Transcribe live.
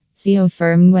SEO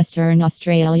firm Western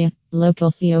Australia. Local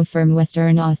SEO firm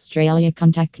Western Australia.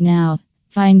 Contact now.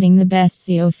 Finding the best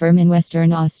SEO firm in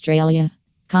Western Australia.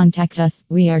 Contact us.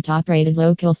 We are top rated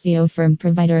local SEO firm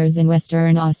providers in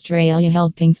Western Australia,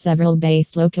 helping several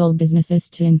based local businesses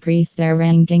to increase their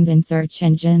rankings in search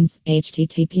engines.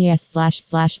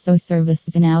 https://so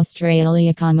services in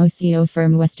Australia. Como SEO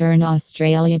firm Western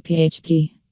Australia PHP.